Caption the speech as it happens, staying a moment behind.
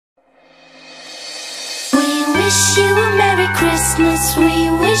wish you a Merry Christmas. We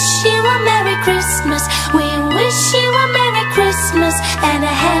wish you a Merry Christmas. We wish you a Merry Christmas and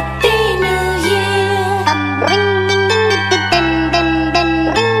a Happy New Year.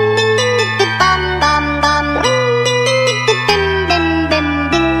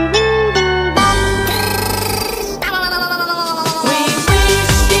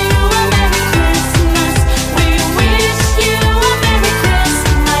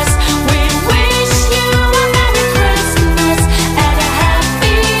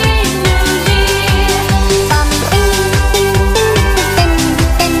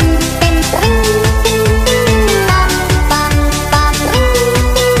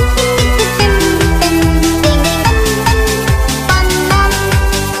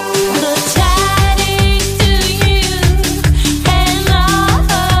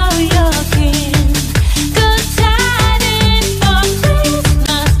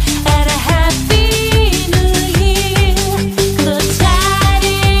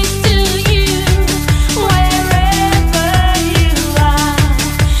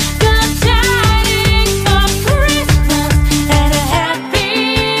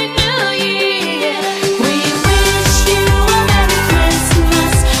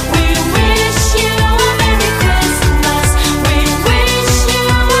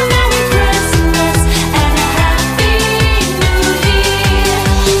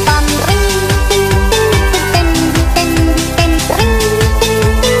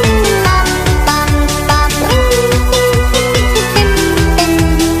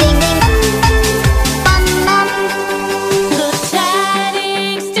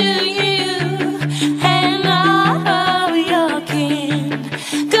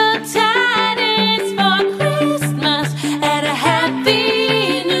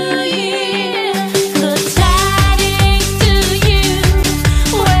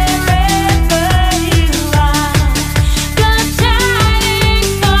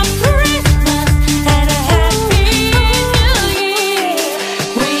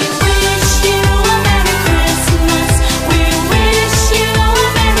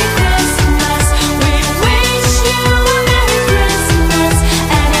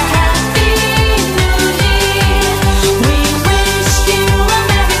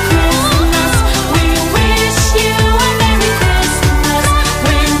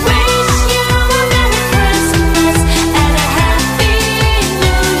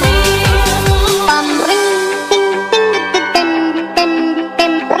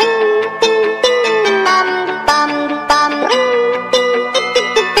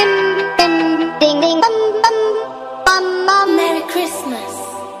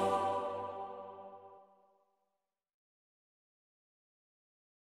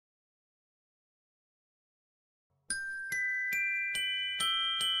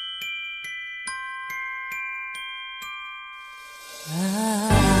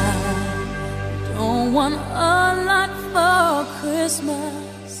 I don't want a lot for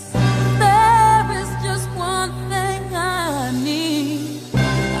Christmas. There is just one thing I need.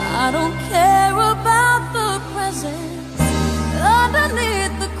 I don't care about the presents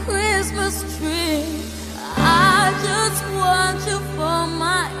underneath the Christmas tree. I just want you for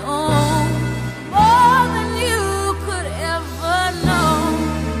my own, more than you could ever know.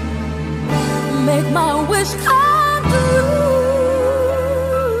 Make my wish come true.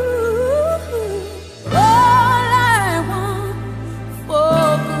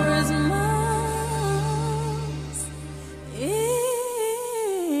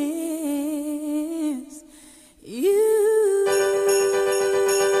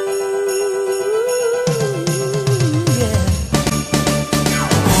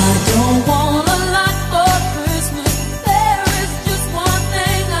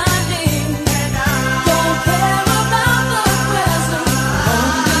 Don't care about the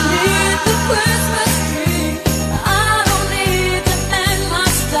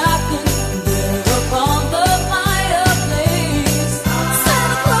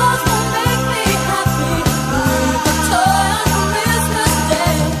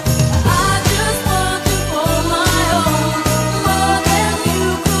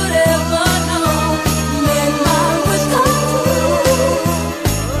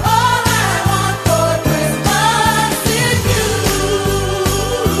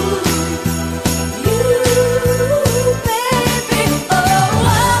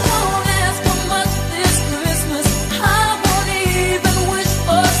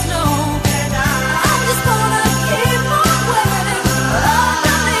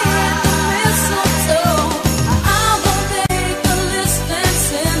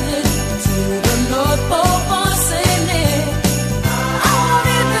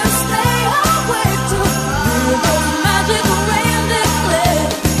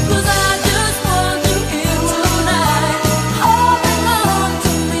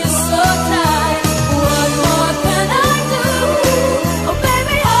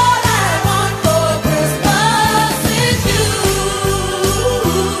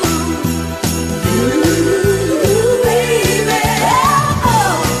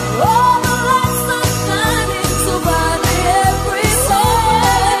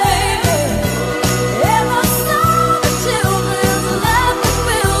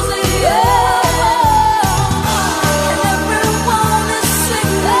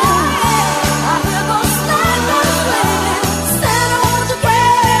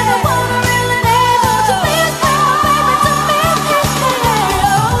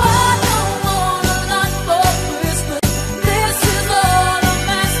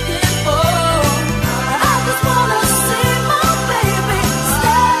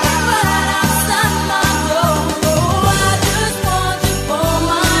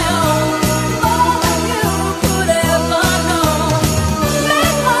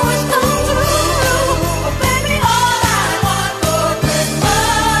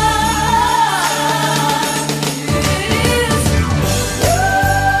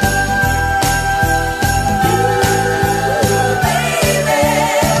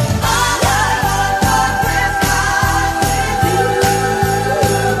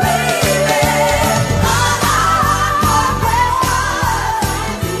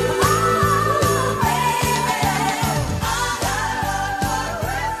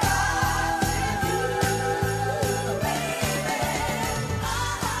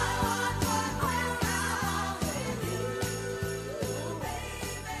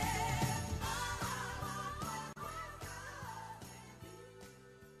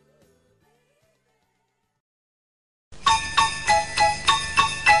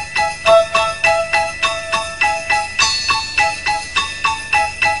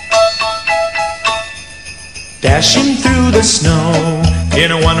Dashing through the snow in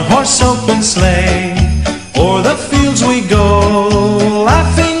a one-horse open sleigh. O'er the fields we go,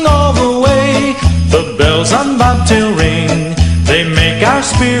 laughing all the way. The bells on bobtail ring, they make our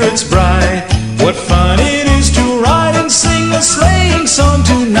spirits bright. What fun it is to ride and sing a sleighing song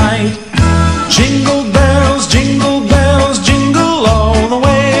tonight. Jingle bells, jingle all the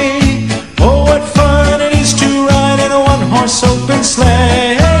way. Oh, what fun it is to ride in a one-horse open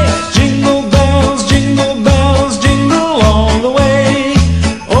sleigh. Jingle bells, jingle all the way.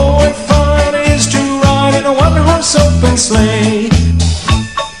 Oh, what fun it is to ride in a one-horse open sleigh.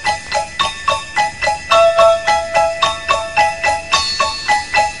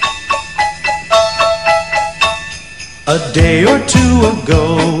 A day or two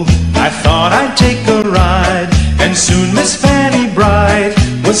ago, I thought I'd take a ride, and soon Miss Fanny Bright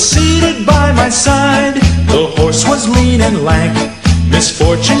was seated by my side. The horse was lean and lank,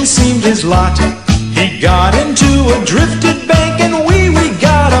 misfortune seemed his lot. He got into a drifted bank, and we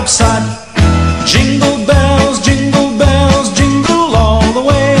got upside. Jingle bells, jingle all the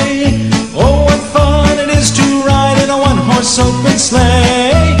way. Oh, what fun it is to ride in a one-horse open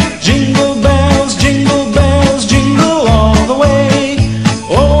sleigh. Jingle bells, jingle all the way.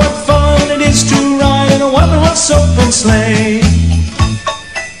 Oh, what fun it is to ride in a one-horse open sleigh.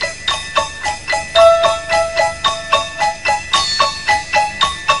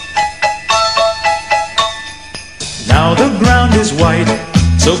 Now the ground is white,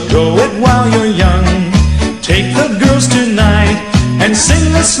 so go it while you're young. Take the girls tonight and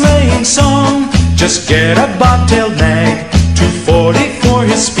sing the sleighing song. Just get a bobtailed nag, 240 for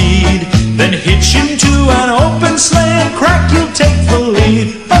his speed. Then hitch him to an open sleigh and crack, you'll take the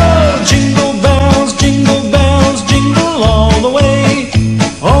lead. Oh, jingle bells, jingle all the way.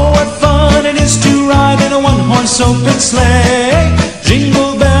 Oh, what fun it is to ride in a one-horse open sleigh.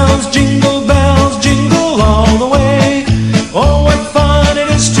 Jingle bells, jingle all the way. Oh, what fun it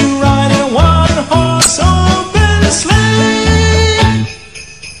is to ride in a one-horse open sleigh.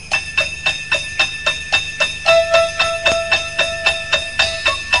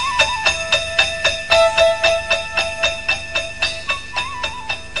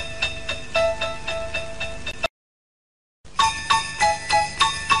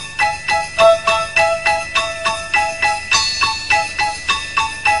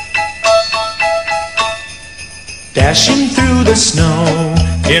 Dashing through the snow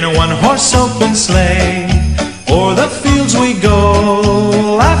in a one-horse open sleigh. O'er the fields we go,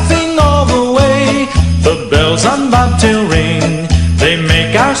 laughing all the way. The bells on bobtail ring, they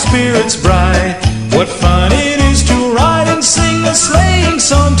make our spirits bright. What fun it is to ride and sing a sleighing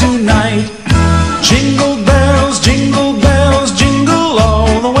song tonight. Jingle bells, jingle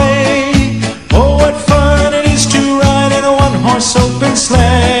all the way. Oh, what fun it is to ride in a one-horse open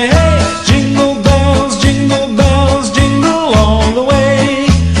sleigh. Jingle bells, jingle all the way.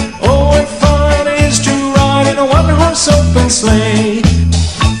 Oh, what fun it is to ride in a one-horse open sleigh.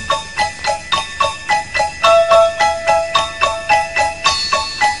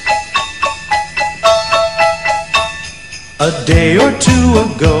 A day or two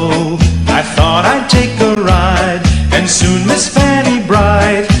ago, I thought I'd take a ride, and soon Miss Fanny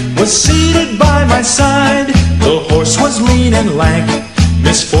Bright was seated by my side. The horse was lean and lank,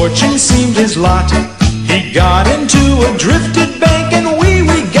 misfortune seemed his lot. He got into a drifted bank, and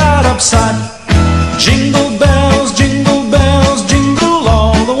we got upside. Jingle bells, jingle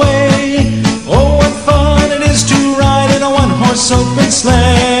all the way. Oh, what fun it is to ride in a one-horse open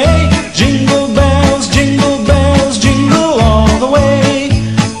sleigh. Jingle bells, jingle all the way.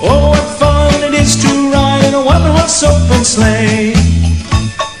 Oh, what fun it is to ride in a one-horse open sleigh.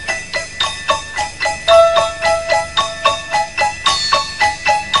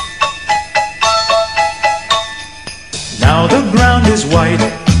 Now the ground is white,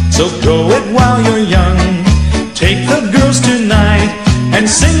 so go it while you're young. Take the girls tonight and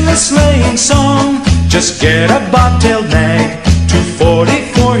sing the sleighing song. Just get a bobtailed nag,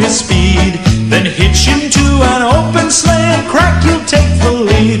 240 for his speed. Then hitch him to an open sleigh and crack, you'll take the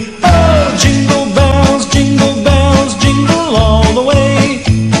lead. Oh, jingle bells, jingle all the way.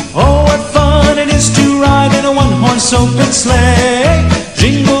 Oh, what fun it is to ride in a one-horse open sleigh.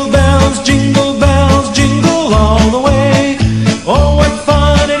 Jingle bells, jingle all the way. Oh, what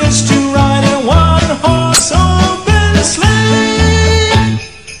fun it is to ride in a one-horse open sleigh.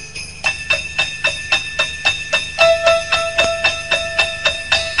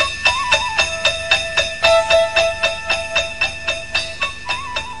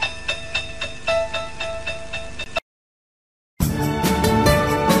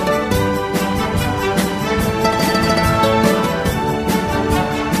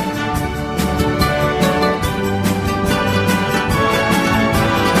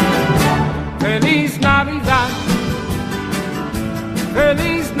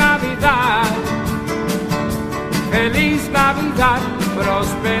 Navidad,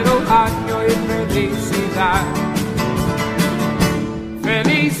 próspero año y felicidad.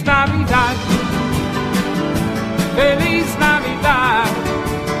 Feliz Navidad, feliz Navidad,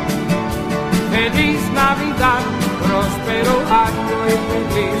 feliz Navidad, próspero año y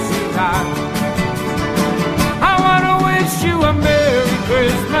felicidad. I wanna wish you a Merry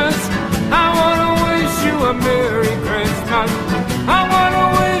Christmas. I wanna wish you a Merry Christmas. I wanna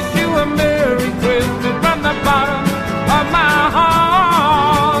wish you a Merry Christmas from the bottom of my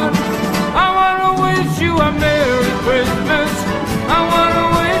heart. I wanna wish you a Merry Christmas. I wanna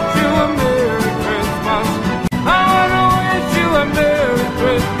wish you a Merry Christmas. I wanna wish you a Merry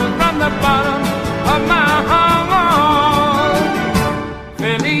Christmas from the bottom of my heart.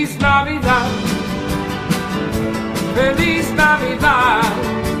 Feliz Navidad, feliz Navidad,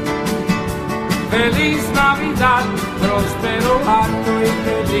 feliz Navidad, próspero año y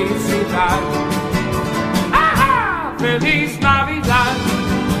felicidad. ¡Ah! Feliz Navidad,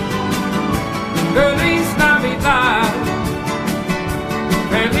 feliz Navidad,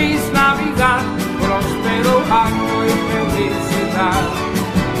 feliz Navidad, próspero año y felicidad.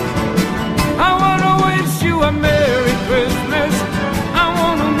 I wanna wish you a Merry Christmas. I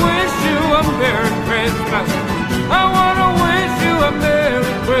wanna wish you a Merry Christmas. I wanna wish you a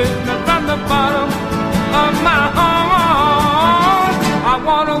Merry Christmas from the bottom of my heart. I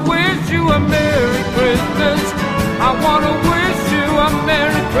wanna wish you a Merry Christmas. I wanna wish you a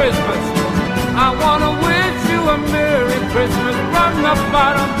Merry Christmas. I wanna wish you a Merry Christmas from the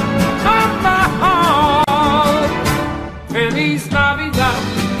bottom of my heart. Feliz Navidad,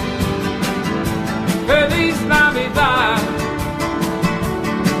 feliz Navidad,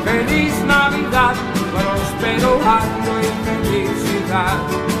 feliz Navidad, próspero año y felicidad.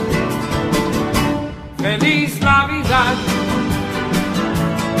 Feliz Navidad,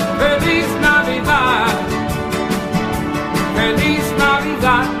 feliz Navidad, feliz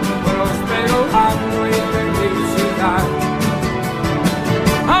Navidad, próspero año y felicidad.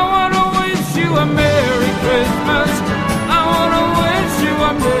 I wanna wish you a Merry Christmas. I wanna wish you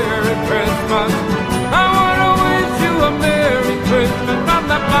a Merry Christmas. I wanna wish you a Merry Christmas from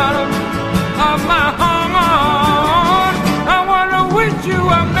the bottom of my heart. I wanna wish you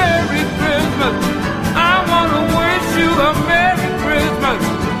a Merry Christmas. I wanna wish you a Merry Christmas.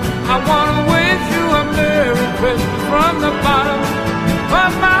 I wanna wish you a Merry Christmas from the bottom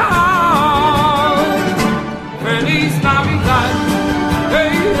of my heart. Feliz Navidad,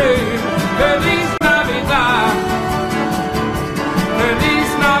 hey, hey, feliz Navidad, feliz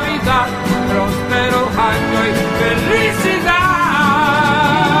Navidad, próspero año y felicidad.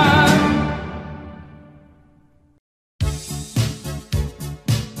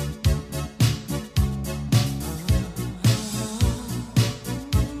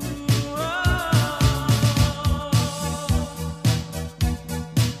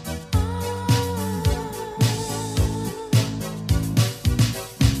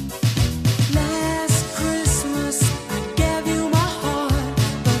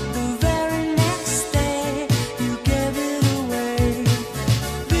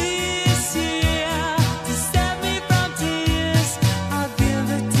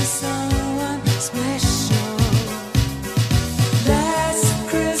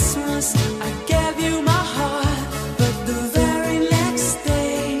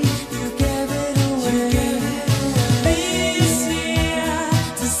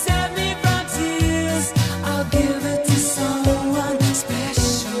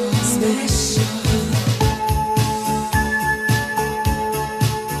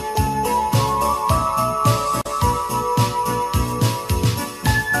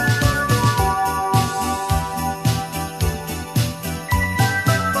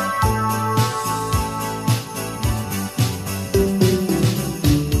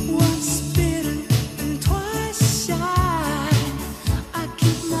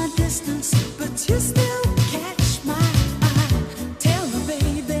 But you still catch my eye. Tell me,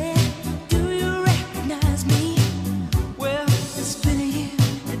 baby,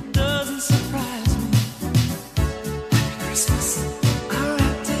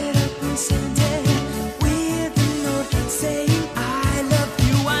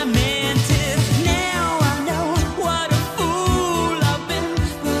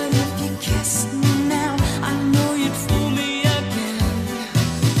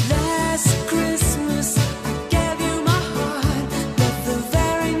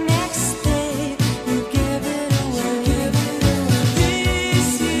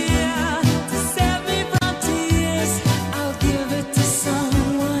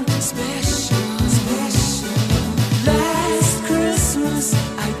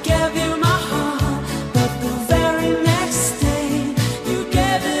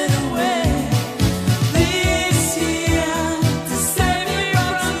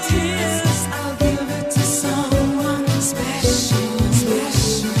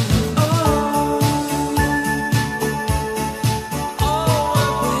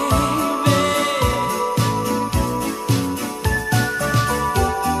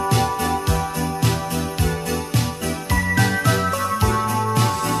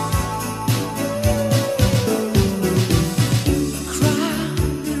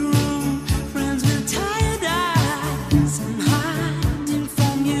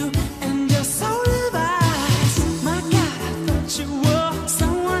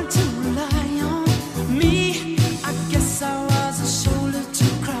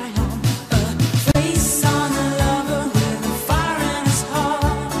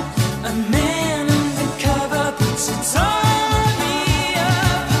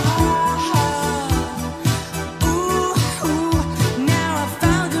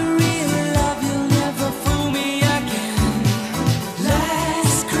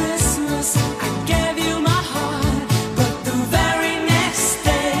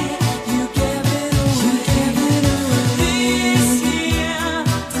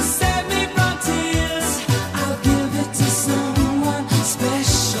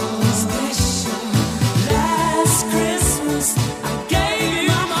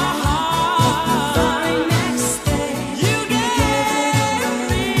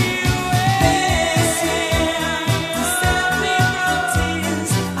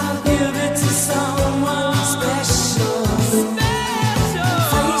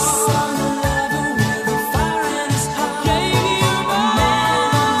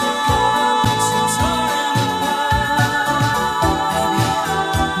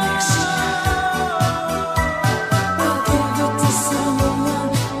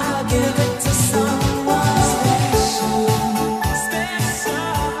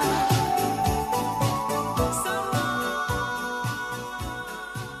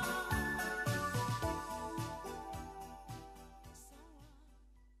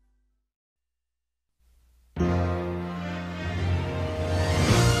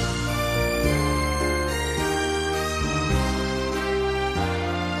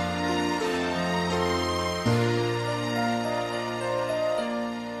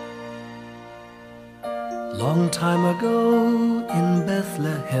 Long time ago in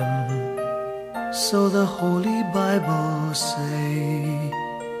Bethlehem, so the Holy Bible say,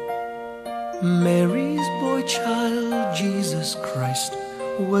 Mary's boy child, Jesus Christ,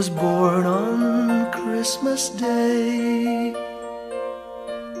 was born on Christmas Day.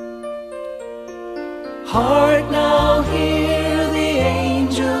 Hark now, hear the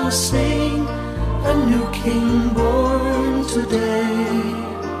angels sing, a new King born today,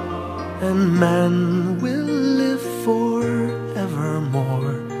 and man will live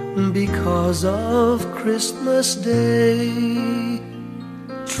forevermore because of Christmas Day.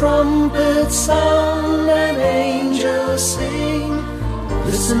 Trumpets sound and angels sing,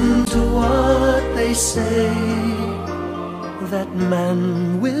 listen to what they say, that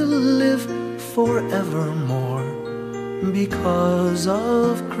man will live forevermore because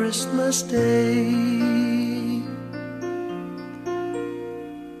of Christmas Day.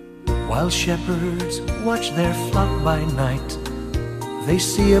 While shepherds watch their flock by night, they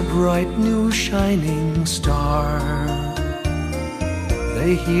see a bright new shining star.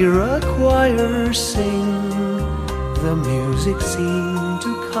 They hear a choir sing, the music seemed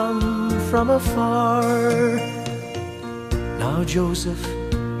to come from afar. Now Joseph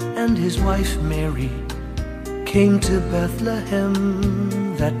and his wife Mary came to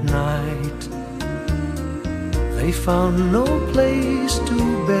Bethlehem that night. They found no place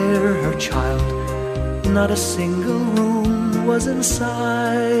to bear her child, not a single room was in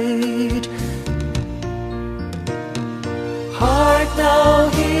sight. Hark now,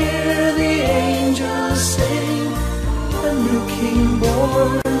 hear the angels sing, a new King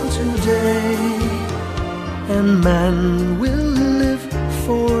born today, and man will live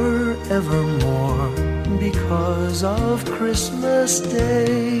forevermore because of Christmas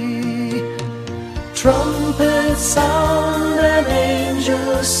Day. Trumpets sound and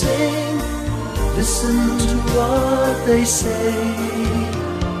angels sing, listen to what they say,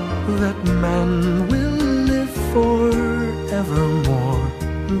 that man will live forevermore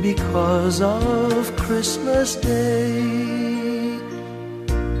because of Christmas Day.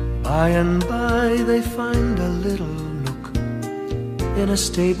 By and by they find a little nook in a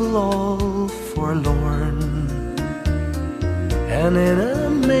stable all forlorn, and in a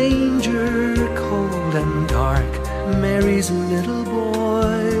manger cold and dark, Mary's little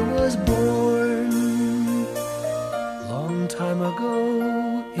boy was born. Long time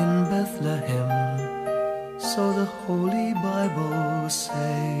ago in Bethlehem, so the Holy Bible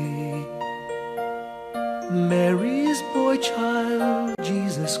say, Mary's boy child,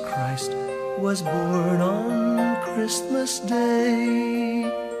 Jesus Christ, was born on Christmas Day.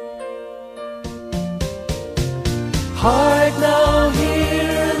 Hark now,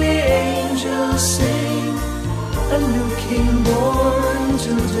 hear the angels sing, a new King born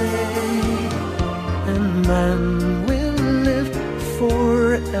today, and man will live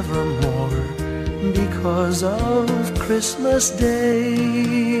forevermore because of Christmas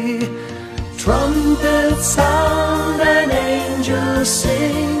Day. Trumpets sound and angels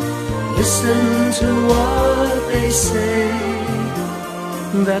sing, listen to what they say,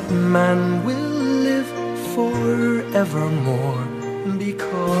 that man will live forevermore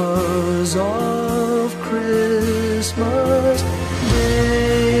because of Christmas Day.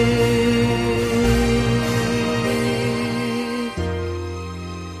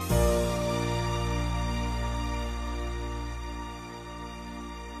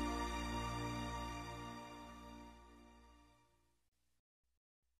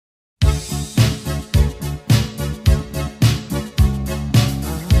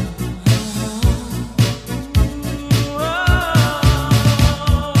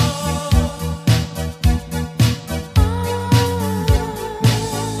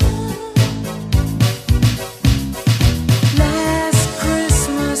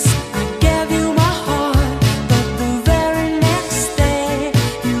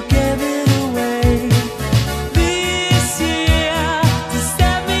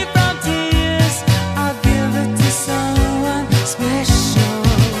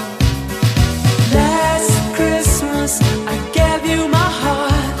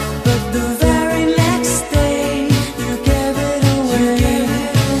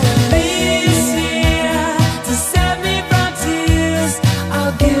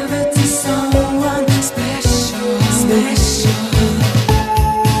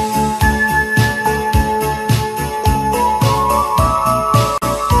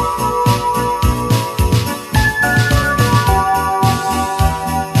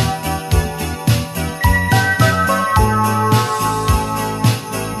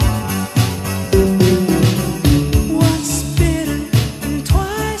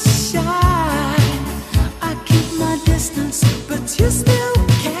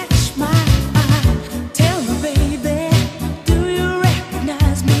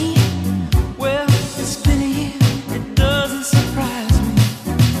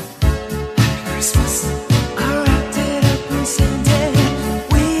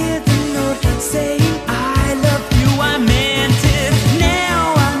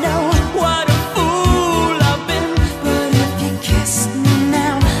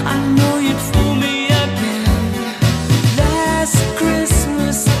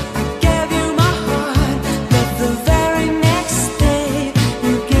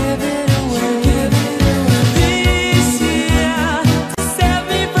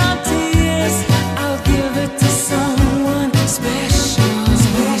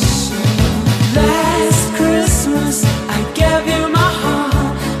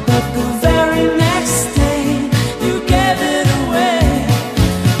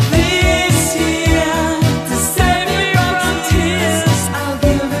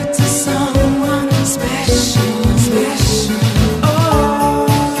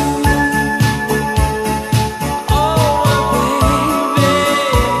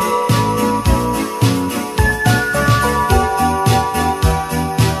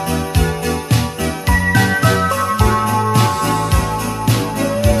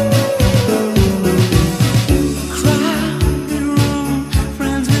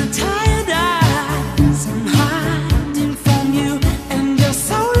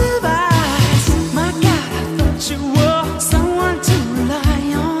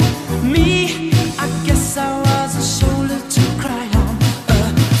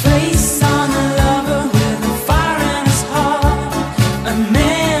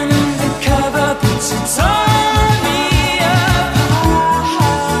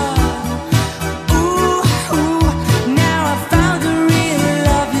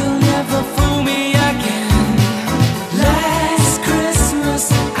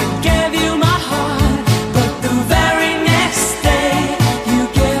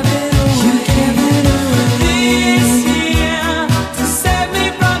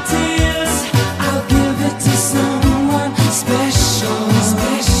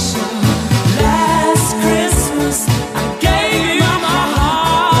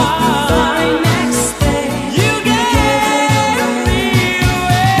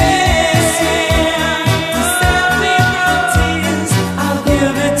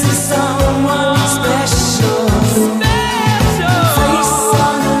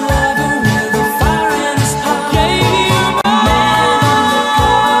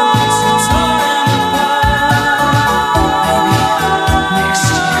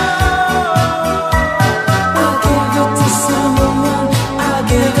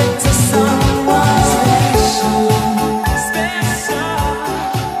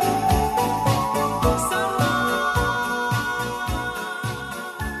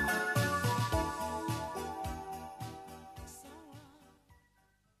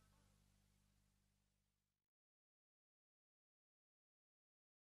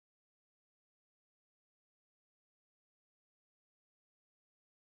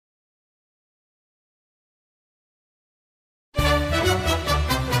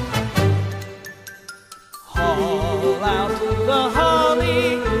 the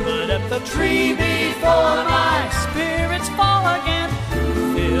holly, put up the tree before my spirits fall again.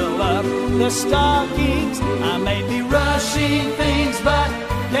 Fill up the stockings, I may be rushing things, but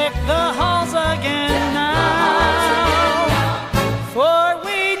deck the halls again now. For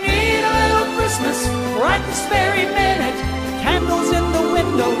we need a little Christmas right this very minute. Candles in the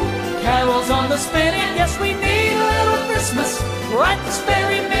window, carols on the spinet. Yes, we need a little Christmas right this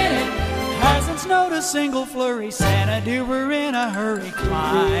very minute. Hasn't snowed a single flurry, Santa dear, we're in a hurry.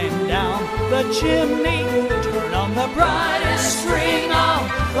 Climb down the chimney, turn on the brightest string of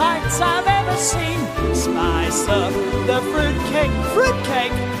lights I've ever seen. Spice up the fruitcake,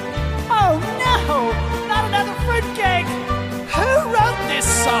 fruitcake. Oh no, not another fruitcake. Who wrote this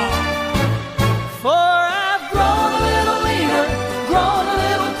song? For I've grown a little leaner, grown a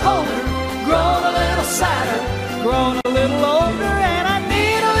little colder, grown a little sadder, grown a little older, and I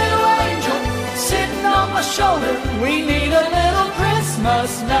need a little angel sitting on my shoulder. We need a little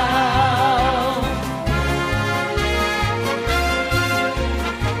Christmas now.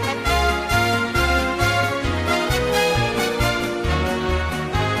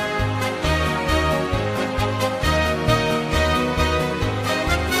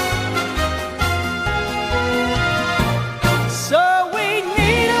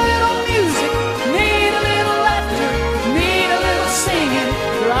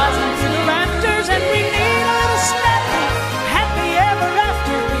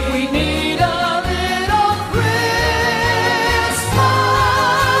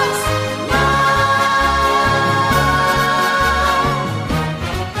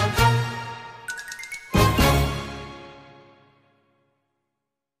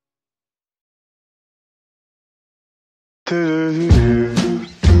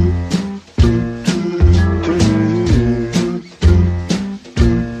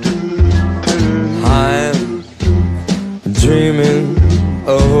 I'm dreaming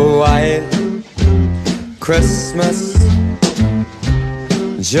of a white Christmas,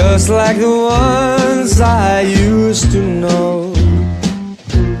 just like the ones I used to know,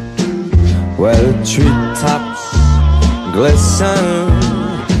 where the treetops glisten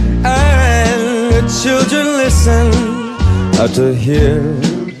and the children listen to hear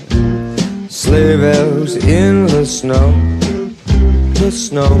sleigh bells in the snow. The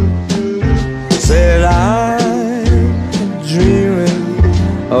snow said I'm dreaming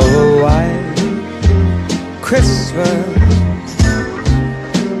of a white Christmas,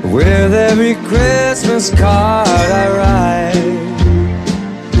 with every Christmas card I write.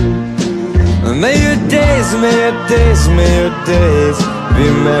 May your days, may your days, may your days be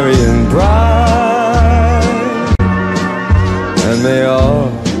merry and bright, and may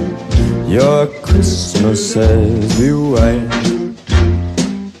all your Christmases be white.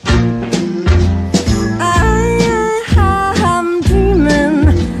 I'm dreaming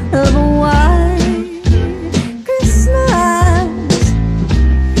of a white Christmas,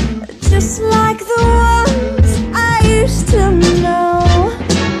 just like the ones I used to know,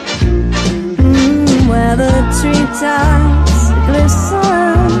 where the treetops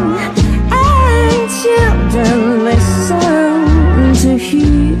glisten and children listen to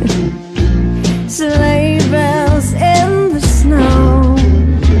hear sleigh bells in the snow.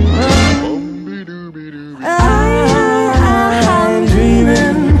 I'm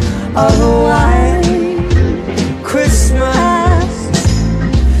dreaming of a white Christmas,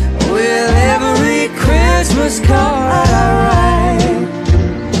 with every Christmas card I write.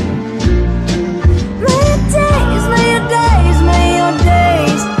 May your days, may your days, may your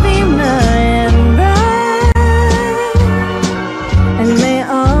days be merry and bright, and may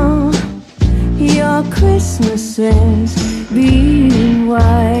all your Christmases be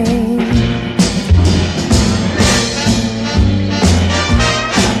white.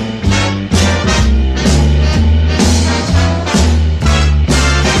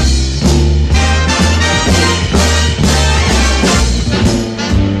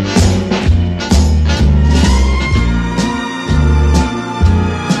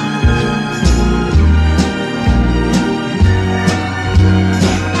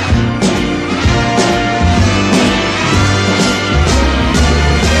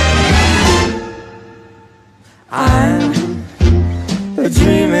 I'm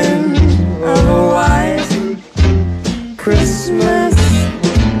dreaming of a white Christmas,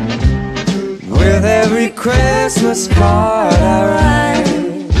 with every Christmas card I write.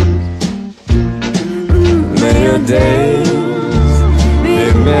 May your days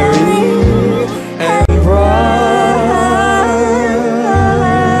be merry and bright,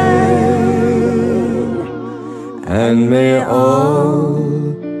 and may all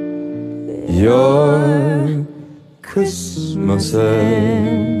your Christmas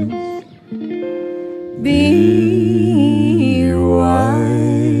said.